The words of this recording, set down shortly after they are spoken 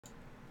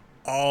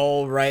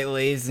Alright,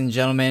 ladies and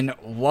gentlemen,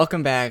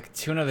 welcome back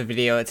to another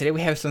video. Today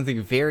we have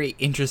something very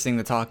interesting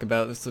to talk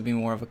about. This will be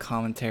more of a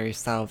commentary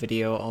style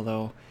video,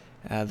 although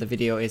the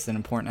video is an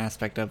important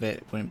aspect of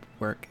it. Wouldn't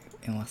work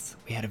unless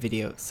we had a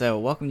video. So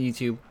welcome to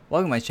YouTube,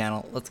 welcome to my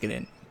channel. Let's get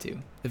into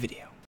the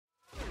video.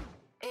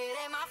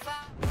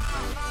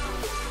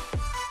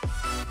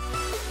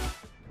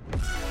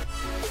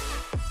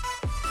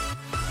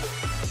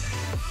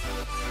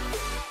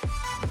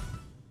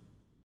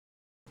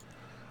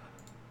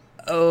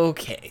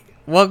 Okay,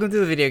 welcome to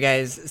the video,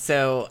 guys.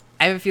 So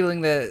I have a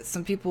feeling that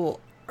some people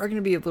are going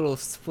to be a little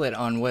split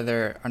on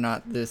whether or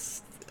not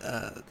this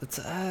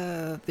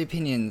the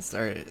opinions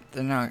are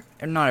not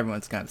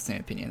everyone's gonna have the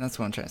same opinion. That's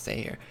what I'm trying to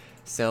say here.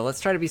 So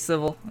let's try to be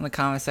civil in the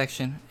comment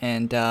section,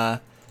 and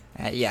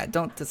yeah,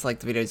 don't dislike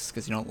the video just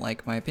because you don't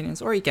like my opinions,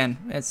 or you can.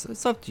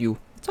 It's up to you.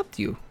 It's up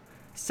to you.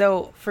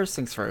 So first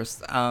things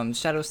first,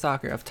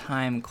 ShadowStalker of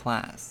Time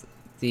class,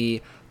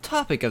 the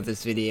topic of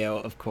this video,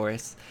 of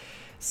course.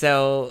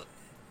 So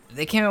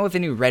they came out with a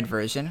new red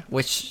version,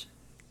 which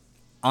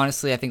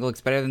honestly I think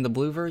looks better than the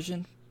blue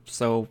version.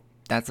 So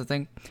that's the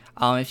thing.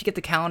 If you get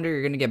the calendar,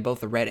 you're going to get both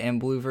the red and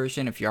blue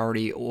version if you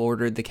already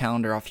ordered the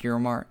calendar off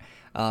Euromart.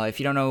 If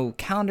you don't know,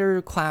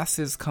 calendar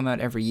classes come out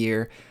every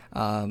year,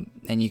 and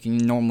you can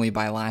normally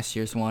buy last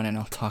year's one, and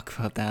I'll talk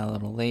about that a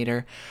little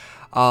later.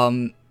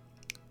 And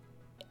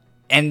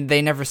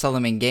they never sell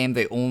them in game.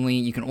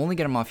 You can only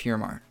get them off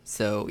Euromart.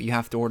 So you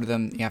have to order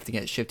them. You have to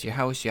get it shipped to your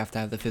house. You have to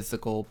have the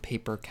physical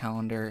paper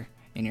calendar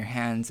in your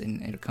hands,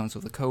 and it comes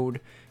with a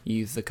code. You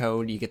use the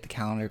code, you get the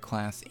calendar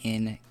class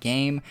in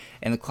game,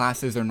 and the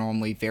classes are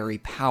normally very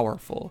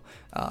powerful,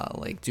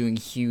 like doing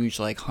huge,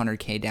 like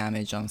 100k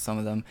damage on some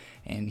of them,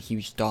 and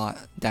huge dot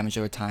damage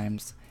over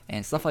times,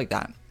 and stuff like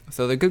that.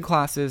 So they're good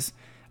classes.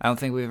 I don't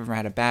think we've ever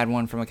had a bad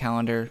one from a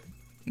calendar.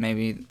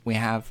 Maybe we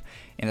have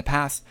in the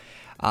past.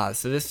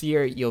 So this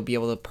year, you'll be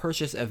able to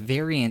purchase a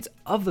variant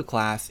of the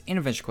class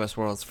in AdventureQuest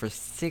Worlds for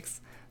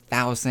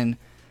 6,000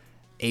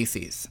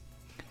 ACs.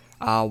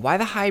 Why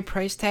the high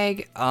price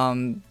tag?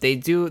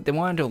 They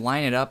wanted to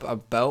line it up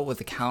about with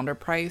the calendar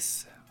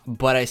price,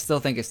 but I still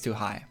think it's too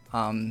high.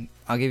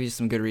 I'll give you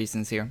some good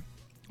reasons here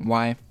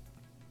why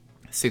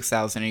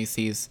 6,000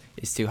 ACs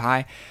is too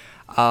high.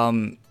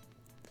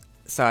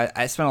 So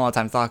I spent a lot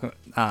of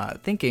time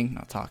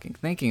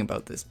thinking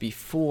about this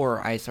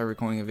before I started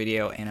recording a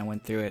video, and I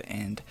went through it,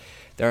 and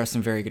there are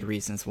some very good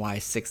reasons why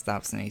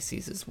 6,000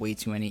 ACs is way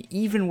too many,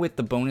 even with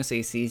the bonus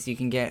ACs you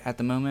can get at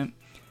the moment.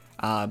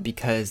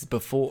 Because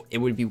before it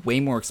would be way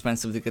more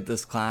expensive to get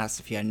this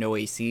class if you had no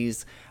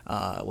ACs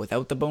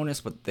without the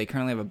bonus, but they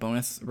currently have a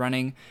bonus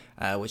running,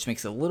 which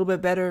makes it a little bit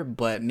better.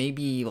 But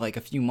maybe like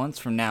a few months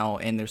from now,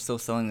 and they're still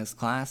selling this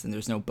class and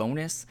there's no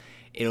bonus,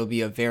 it'll be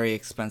a very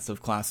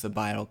expensive class to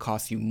buy. It'll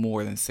cost you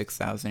more than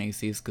 6,000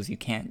 ACs because you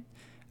can't,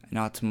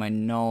 not to my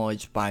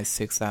knowledge, buy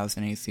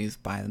 6,000 ACs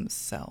by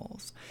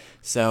themselves.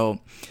 So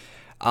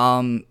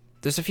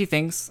there's a few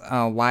things.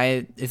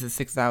 Why is it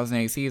 6,000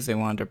 ACs? They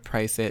wanted to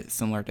price it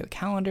similar to the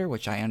calendar,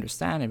 which I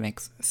understand. It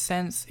makes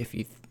sense if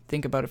you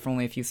think about it for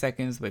only a few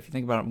seconds, but if you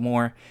think about it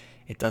more,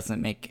 it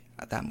doesn't make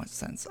that much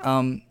sense.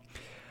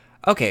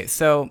 Okay,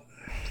 so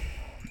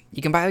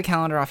you can buy the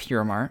calendar off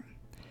Euromart,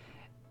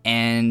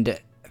 and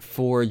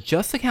for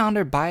just the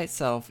calendar by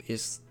itself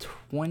is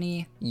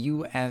 $20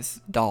 US.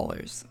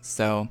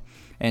 So,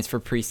 and it's for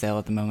pre-sale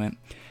at the moment.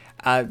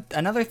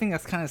 Another thing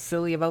that's kind of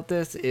silly about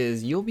this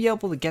is you'll be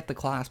able to get the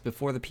class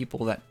before the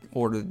people that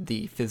ordered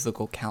the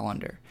physical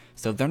calendar.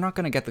 So they're not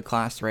going to get the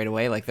class right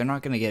away. Like, they're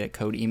not going to get a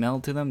code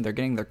emailed to them. They're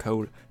getting their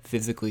code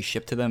physically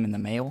shipped to them in the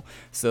mail.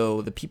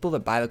 So the people that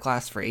buy the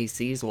class for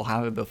ACs will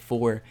have it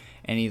before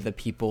any of the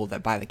people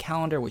that buy the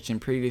calendar, which in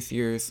previous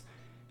years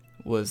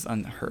was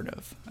unheard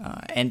of.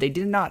 And they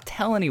did not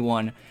tell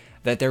anyone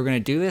that they were going to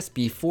do this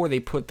before they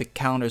put the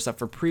calendars up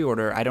for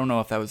pre-order. I don't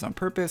know if that was on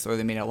purpose or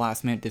they made a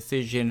last-minute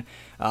decision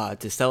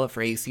to sell it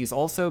for ACs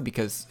also,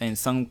 because in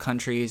some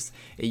countries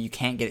you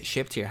can't get it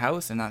shipped to your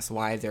house, and that's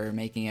why they're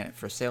making it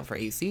for sale for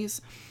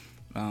ACs.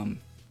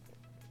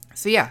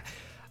 So yeah,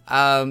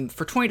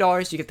 for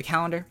 $20 you get the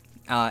calendar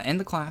and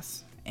the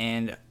class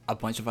and a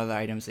bunch of other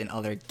items in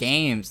other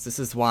games. This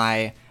is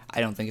why I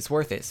don't think it's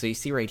worth it. So you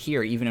see right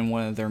here, even in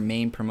one of their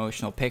main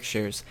promotional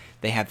pictures,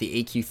 they have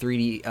the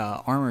AQ3D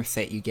armor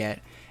set you get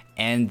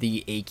and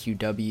the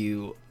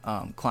AQW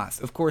class.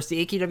 Of course,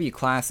 the AQW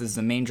class is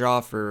the main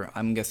draw for,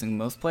 I'm guessing,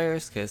 most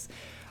players, because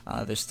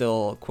there's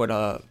still quite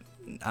a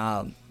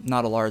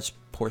not a large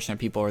portion of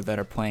people that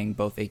are playing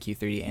both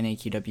AQ3D and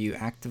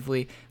AQW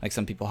actively. Like,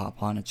 some people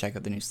hop on and check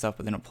out the new stuff,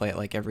 but they don't play it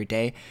like every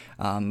day.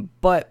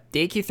 But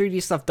the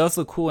AQ3D stuff does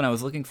look cool, and I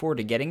was looking forward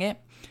to getting it.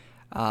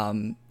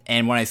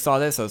 And when I saw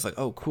this, I was like,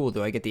 oh, cool,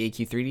 do I get the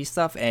AQ3D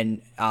stuff?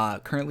 And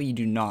currently you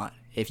do not.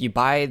 If you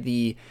buy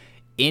the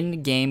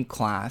in-game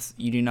class,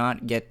 you do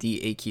not get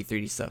the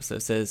AQ3D stuff. So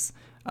it says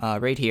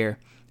right here,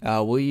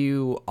 will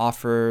you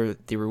offer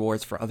the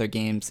rewards for other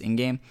games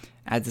in-game?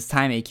 At this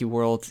time, AQ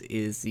Worlds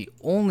is the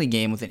only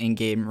game with an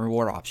in-game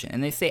reward option.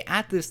 And they say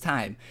at this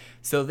time.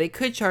 So they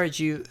could charge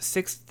you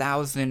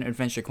 6,000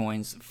 adventure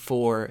coins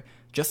for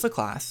just the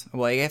class.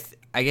 Well,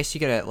 I guess you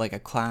get like a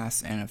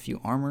class and a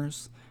few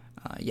armors.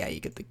 Yeah, you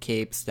get the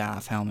cape,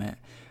 staff, helmet,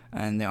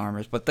 and the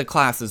armors. But the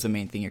class is the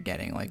main thing you're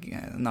getting. Like,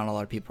 not a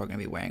lot of people are going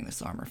to be wearing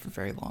this armor for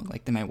very long.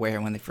 Like, they might wear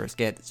it when they first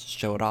get it to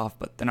show it off,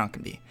 but they're not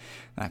going to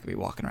be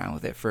walking around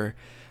with it for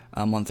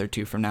a month or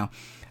two from now.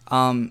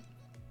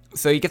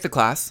 So you get the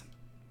class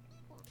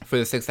for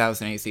the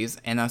 6,000 ACs,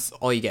 and that's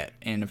all you get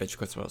in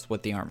AdventureQuest Worlds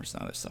with the armors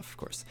and other stuff, of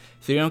course.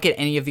 So you don't get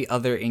any of the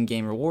other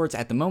in-game rewards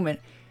at the moment.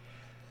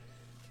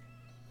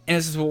 And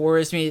this is what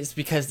worries me, is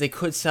because they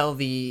could sell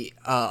the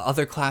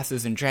other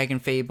classes in Dragon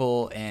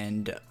Fable,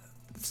 and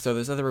so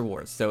there's other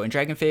rewards. So in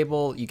Dragon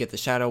Fable, you get the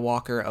Shadow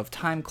Walker of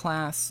Time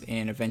class.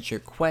 In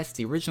AdventureQuest,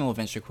 the original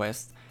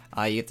AdventureQuest,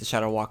 you get the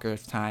Shadow Walker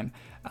of Time.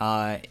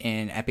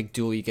 In Epic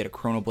Duel, you get a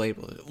Chrono Blade.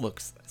 It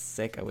looks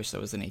sick. I wish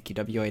that was an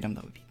AQW item.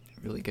 That would be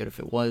really good if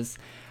it was.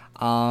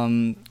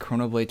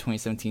 Chrono Blade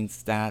 2017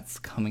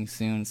 stats coming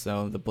soon,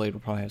 so the blade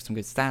will probably have some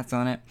good stats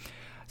on it.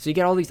 So you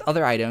get all these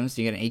other items.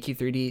 You get an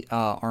AQ3D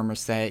armor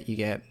set. You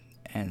get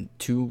and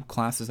 2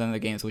 classes in the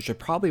games, which are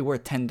probably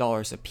worth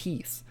 $10 a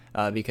piece.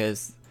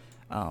 Because,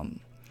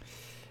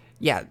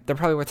 yeah, they're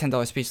probably worth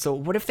 $10 a piece. So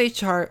what if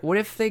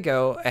they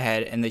go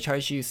ahead and they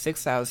charge you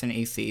 6,000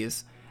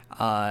 ACs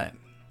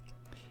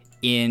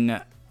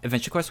in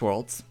AdventureQuest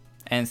Worlds,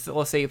 and so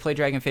let's say you play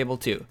Dragon Fable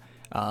 2,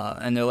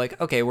 and they're like,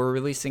 okay, we're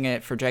releasing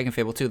it for Dragon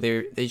Fable 2.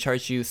 They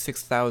charge you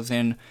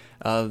 6,000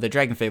 the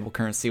Dragon Fable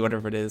currency,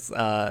 whatever it is.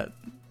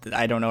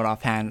 I don't know it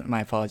offhand.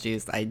 My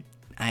apologies. I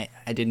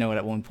did know it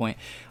at one point.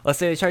 Let's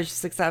say they charge you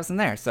 6,000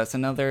 there, so that's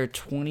another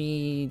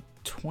 $20.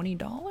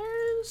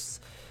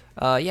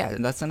 Yeah,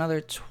 that's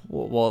another.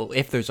 Well,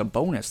 if there's a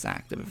bonus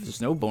active. If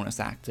there's no bonus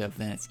active,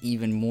 then it's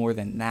even more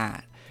than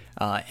that.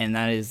 And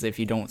that is if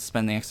you don't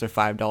spend the extra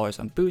 $5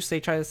 on boosts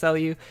they try to sell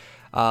you.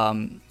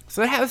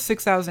 So they have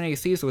 6,000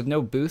 ACs with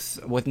no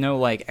boosts, with no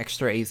like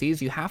extra ACs.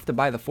 You have to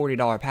buy the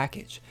 $40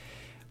 package,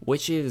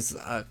 which is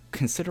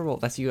considerable.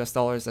 That's US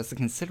dollars. That's a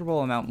considerable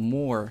amount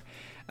more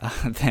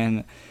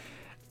than.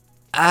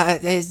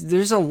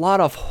 There's a lot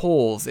of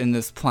holes in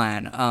this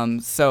plan.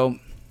 So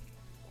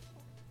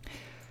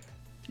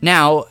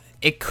now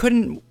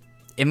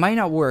it might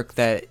not work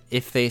that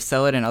if they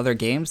sell it in other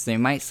games, they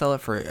might sell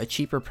it for a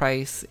cheaper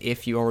price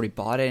if you already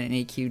bought it in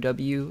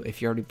AQW.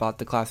 If you already bought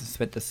the class and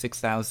spent the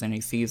 6,000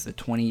 ACs, the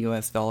 $20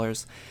 US,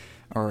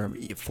 or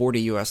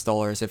 $40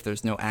 US if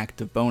there's no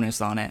active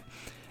bonus on it.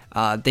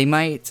 They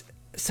might.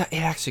 So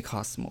it actually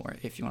costs more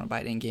if you want to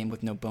buy it in game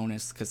with no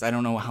bonus, because I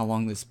don't know how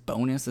long this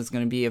bonus is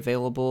going to be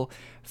available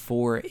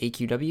for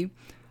AQW.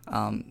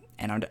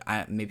 And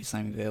maybe it's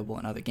not even available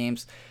in other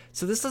games.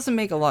 So this doesn't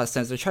make a lot of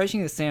sense. They're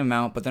charging the same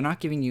amount, but they're not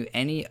giving you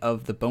any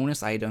of the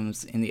bonus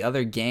items in the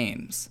other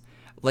games.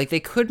 Like, they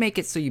could make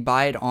it so you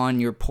buy it on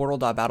your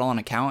Portal.Battlon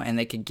account, and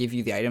they could give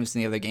you the items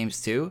in the other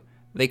games too.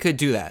 They could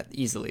do that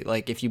easily.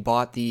 Like, if you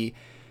bought the,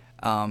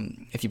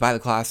 if you buy the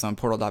class on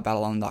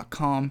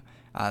Portal.Battlon.com,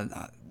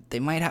 they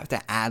might have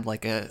to add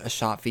like a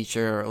shop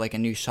feature or like a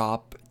new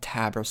shop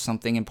tab or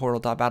something in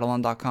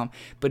Portal.Battlon.com.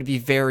 But it'd be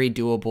very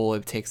doable. It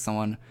would take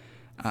someone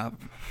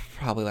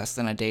probably less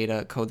than a day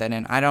to code that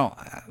in.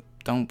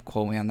 Don't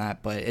quote me on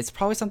that, but it's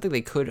probably something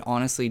they could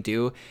honestly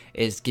do,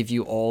 is give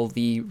you all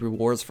the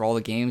rewards for all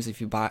the games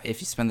if you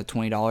spend the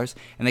 $20,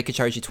 and they could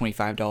charge you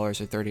 $25 or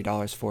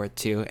 $30 for it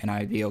too, and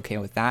I'd be okay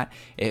with that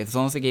as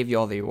long as they gave you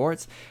all the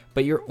rewards.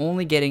 But you're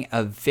only getting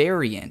a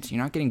variant.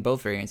 You're not getting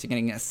both variants. You're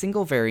getting a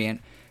single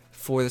variant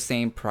for the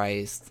same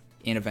price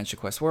in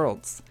AdventureQuest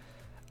Worlds.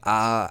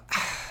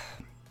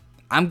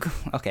 I'm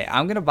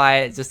gonna buy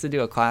it just to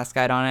do a class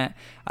guide on it,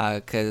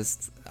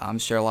 because I'm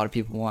sure a lot of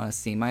people want to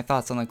see my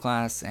thoughts on the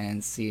class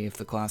and see if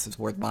the class is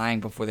worth buying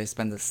before they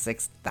spend the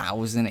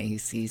 6,000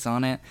 ACs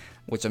on it,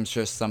 which I'm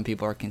sure some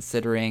people are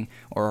considering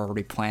or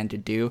already plan to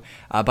do.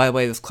 By the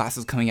way, this class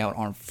is coming out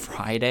on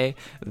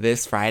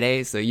this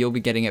Friday, so you'll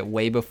be getting it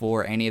way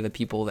before any of the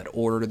people that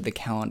ordered the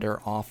calendar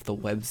off the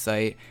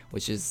website,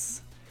 which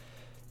is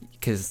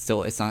because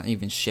it's not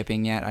even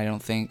shipping yet, I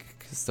don't think,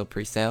 because it's still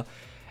pre-sale.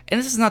 And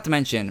this is not to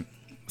mention,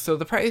 so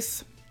the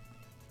price,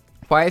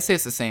 why I say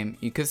it's the same,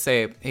 you could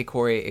say, hey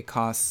Corey, it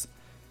costs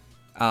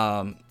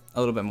a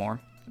little bit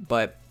more,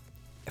 but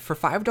for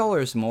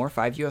 $5 more,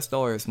 $5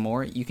 US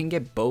more, you can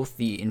get both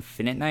the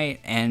Infinite Knight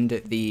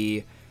and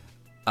the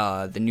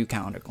new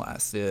calendar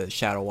class, the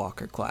Shadow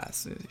Walker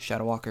class,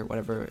 Shadow Walker,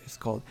 whatever it's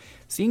called.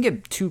 So you can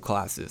get 2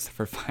 classes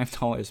for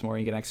 $5 more.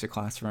 You get an extra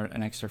class for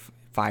an extra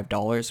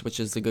 $5, which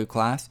is a good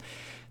class.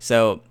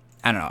 So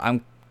I don't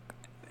know.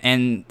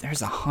 And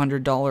there's a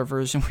 $100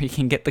 version where you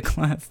can get the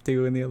class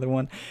too in the other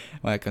one.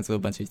 Well, it comes with a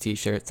bunch of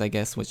t-shirts, I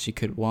guess, which you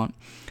could want.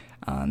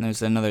 And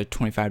there's another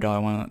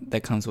 $25 one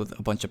that comes with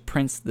a bunch of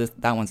prints.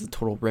 That one's a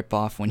total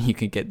ripoff when you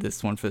could get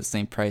this one for the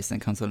same price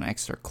and it comes with an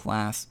extra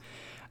class.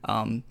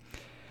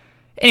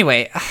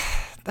 Anyway,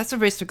 that's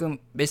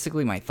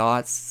basically my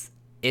thoughts.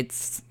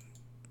 It's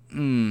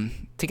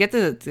to get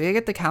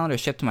the calendar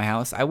shipped to my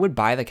house. I would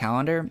buy the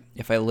calendar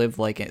if I lived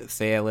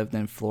say I lived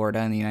in Florida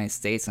in the United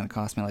States and it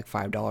cost me like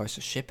 $5 to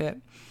ship it.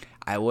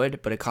 I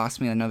would, but it cost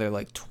me another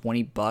like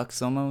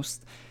 $20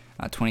 almost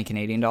 20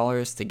 Canadian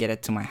dollars to get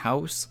it to my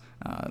house.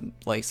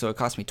 So it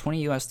cost me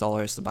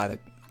 $20 to buy the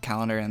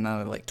calendar, and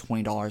another like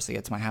 $20 to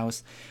get to my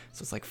house.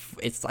 So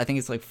I think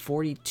it's like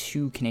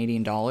 42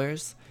 Canadian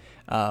dollars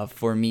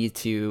for me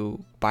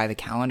to buy the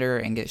calendar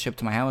and get shipped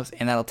to my house,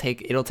 and it'll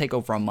take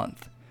over a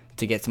month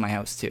to get to my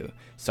house too.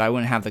 So I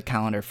wouldn't have the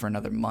calendar for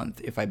another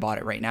month if I bought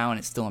it right now, and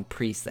it's still in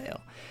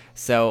pre-sale.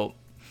 So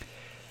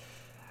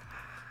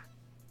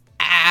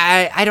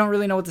I don't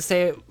really know what to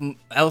say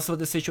else with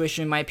the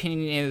situation. My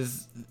opinion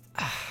is,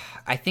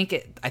 I think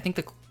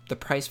the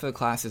price for the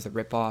class is a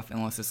ripoff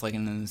unless it's like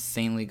an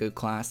insanely good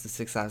class, the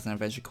 6,000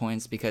 adventure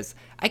coins, because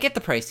I get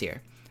the price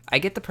here. I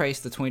get the price,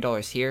 the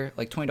 $20 here,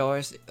 like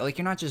 $20, like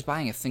you're not just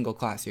buying a single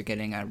class, you're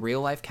getting a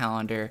real life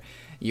calendar,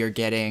 you're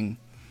getting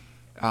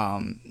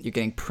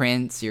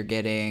prints, you're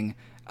getting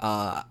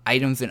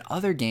items in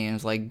other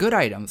games, like good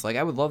items. Like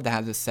I would love to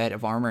have this set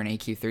of armor in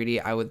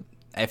AQ30. I would,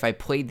 if I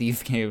played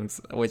these games,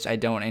 which I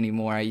don't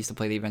anymore. I used to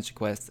play the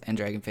AdventureQuest and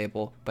Dragon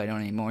Fable, but I don't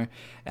anymore.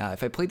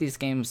 If I played these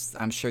games,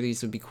 I'm sure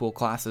these would be cool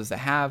classes to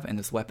have, and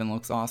this weapon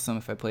looks awesome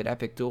if I played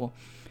Epic Duel.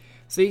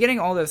 So you're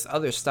getting all this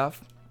other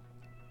stuff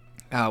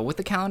with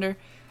the calendar,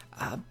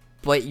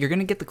 but you're going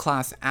to get the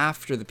class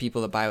after the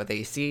people that buy with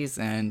ACs,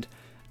 and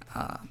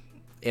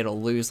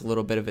it'll lose a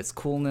little bit of its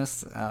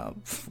coolness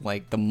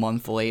like the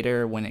month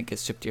later when it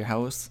gets shipped to your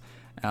house,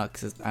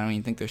 because I don't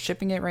even think they're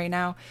shipping it right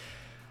now.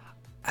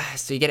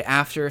 So you get it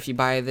after if you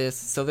buy this.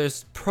 So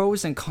there's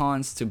pros and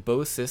cons to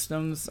both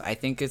systems. I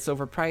think it's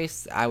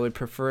overpriced. I would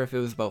prefer if it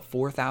was about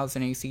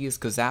 4,000 ACs,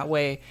 because that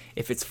way,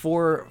 if it's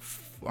 4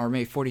 or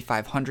maybe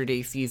 4,500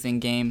 ACs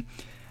in game,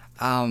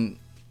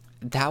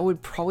 that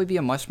would probably be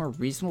a much more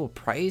reasonable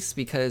price,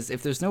 because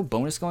if there's no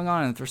bonus going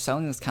on and if they're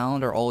selling this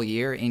calendar all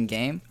year in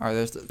game, or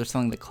they're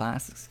selling the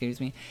class,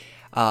 excuse me,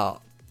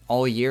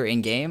 all year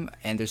in game,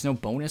 and there's no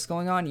bonus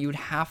going on, you would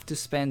have to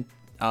spend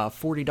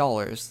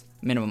 $40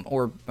 minimum,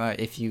 or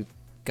if you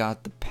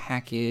got the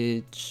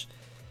package,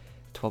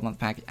 12-month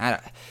package, I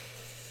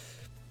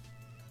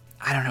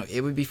don't know,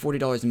 it would be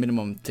 $40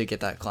 minimum to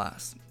get that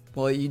class.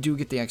 Well, you do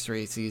get the extra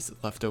ACs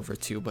left over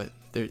too, but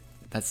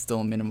that's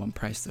still a minimum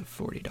price of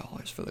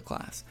 $40 for the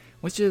class,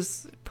 which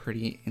is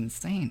pretty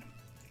insane.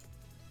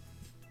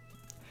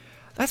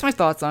 That's my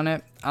thoughts on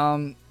it.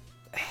 I'm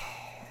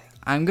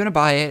gonna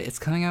buy it. It's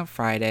coming out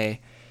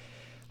Friday.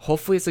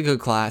 Hopefully it's a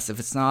good class. If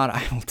it's not,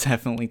 I will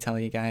definitely tell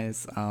you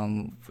guys.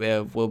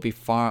 We'll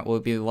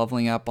be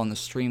leveling up on the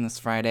stream this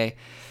Friday.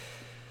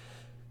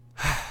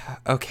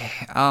 Okay.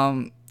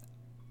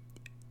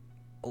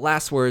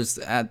 Last words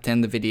at the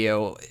end of the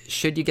video.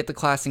 Should you get the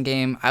class in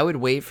game, I would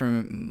wait for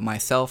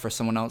myself or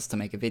someone else to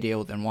make a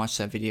video, then watch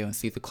that video and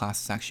see if the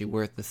class is actually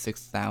worth the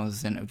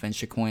 6,000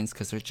 adventure coins,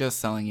 because they're just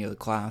selling you the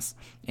class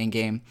in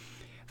game.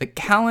 The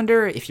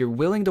calendar, if you're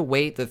willing to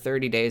wait the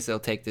 30 days it'll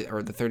take,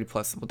 or the 30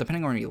 plus, well,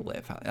 depending on where you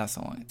live, that's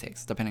how long it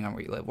takes, depending on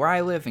where you live. Where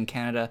I live in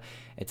Canada,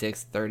 it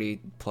takes 30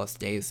 plus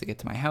days to get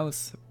to my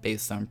house,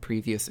 based on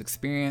previous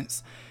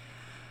experience.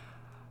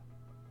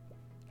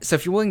 So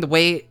if you're willing to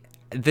wait,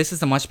 this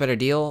is a much better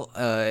deal,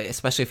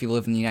 especially if you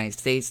live in the United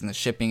States and the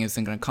shipping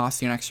isn't going to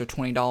cost you an extra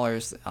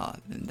 $20.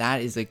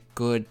 That is a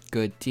good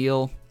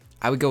deal.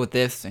 I would go with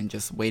this and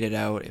just wait it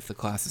out if the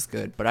class is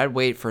good. But I'd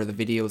wait for the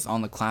videos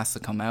on the class to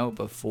come out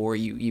before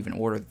you even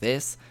order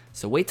this.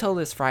 So wait till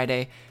this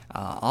Friday.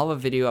 I'll have a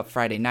video up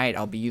Friday night.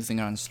 I'll be using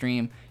it on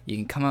stream. You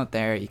can come out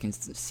there. You can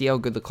see how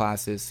good the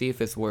class is. See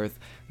if it's worth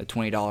the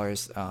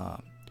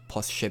 $20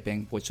 plus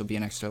shipping, which will be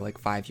an extra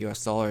like $5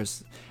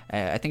 US.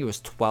 I think it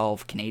was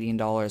 12 Canadian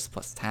dollars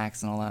plus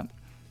tax and all that.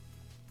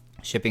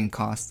 Shipping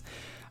costs.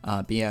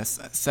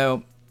 BS.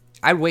 So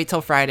I'd wait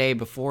till Friday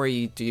before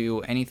you do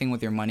anything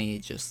with your money.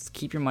 Just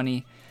keep your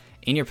money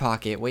in your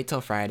pocket. Wait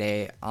till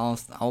Friday. I'll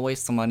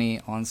waste some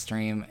money on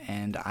stream,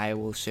 and I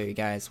will show you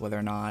guys whether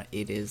or not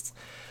it is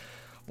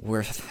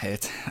worth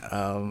it.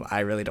 I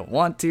really don't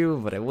want to,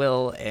 but I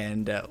will,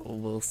 and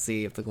we'll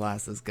see if the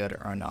glass is good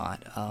or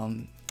not.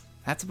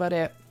 That's about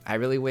it. I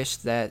really wish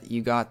that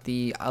you got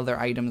the other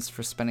items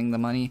for spending the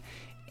money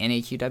in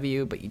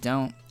AQW, but you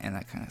don't, and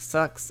that kind of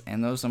sucks.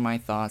 And those are my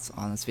thoughts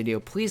on this video.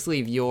 Please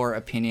leave your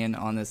opinion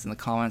on this in the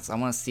comments. I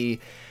want to see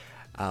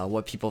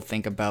what people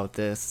think about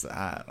this.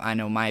 I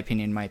know my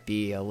opinion might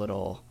be a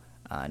little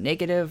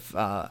negative.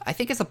 I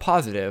think it's a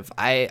positive.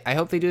 I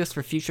hope they do this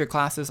for future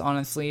classes,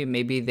 honestly.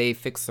 Maybe they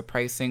fix the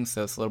pricing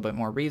so it's a little bit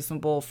more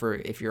reasonable for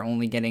if you're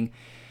only getting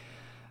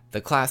the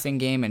class in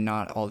game and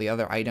not all the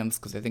other items,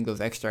 because I think those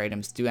extra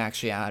items do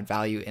actually add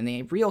value, and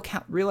the real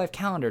life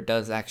calendar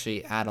does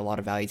actually add a lot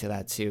of value to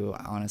that too.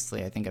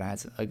 Honestly, I think it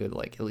adds a good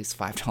like at least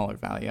 $5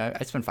 value.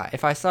 I spend $5.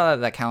 If I saw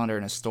that calendar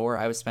in a store,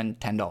 I would spend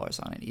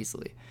 $10 on it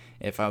easily.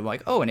 If I'm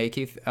like, oh, an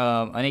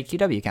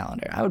AQW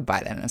calendar, I would buy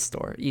that in a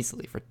store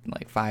easily for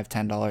like $5,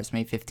 $10,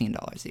 maybe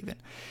 $15 even.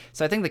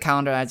 So I think the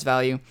calendar adds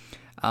value,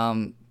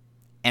 and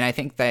I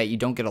think that you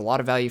don't get a lot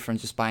of value from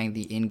just buying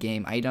the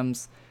in-game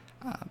items.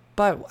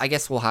 But I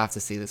guess we'll have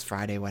to see this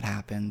Friday what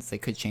happens. They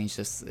could change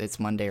this. It's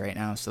Monday right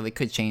now, so they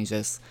could change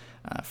this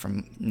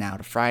from now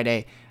to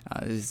Friday.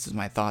 This is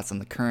my thoughts on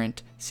the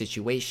current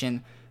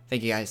situation.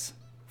 Thank you guys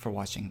for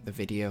watching the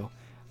video.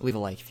 Leave a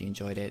like if you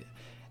enjoyed it,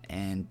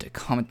 and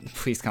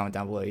please comment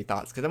down below your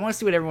thoughts, because I want to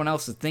see what everyone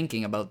else is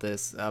thinking about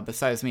this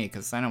besides me,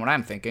 because I know what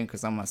I'm thinking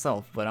because I'm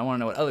myself, but I want to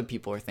know what other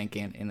people are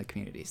thinking in the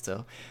community.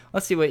 So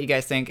let's see what you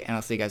guys think, and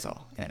I'll see you guys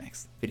all in the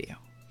next video.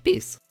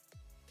 Peace.